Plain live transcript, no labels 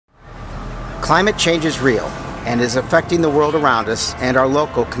Climate change is real and is affecting the world around us and our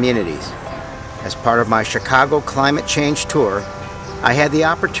local communities. As part of my Chicago Climate Change Tour, I had the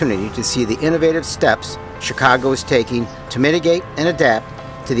opportunity to see the innovative steps Chicago is taking to mitigate and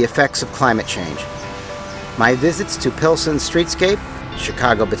adapt to the effects of climate change. My visits to Pilsen's Streetscape,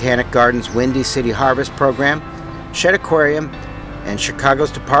 Chicago Botanic Gardens' Windy City Harvest Program, Shed Aquarium, and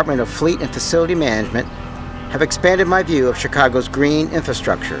Chicago's Department of Fleet and Facility Management have expanded my view of Chicago's green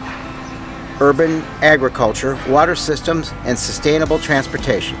infrastructure, urban agriculture, water systems, and sustainable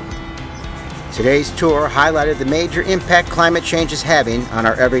transportation. Today's tour highlighted the major impact climate change is having on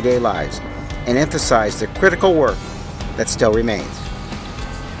our everyday lives and emphasized the critical work that still remains.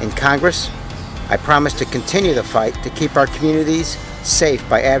 In Congress, I promise to continue the fight to keep our communities safe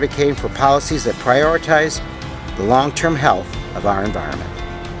by advocating for policies that prioritize the long-term health of our environment.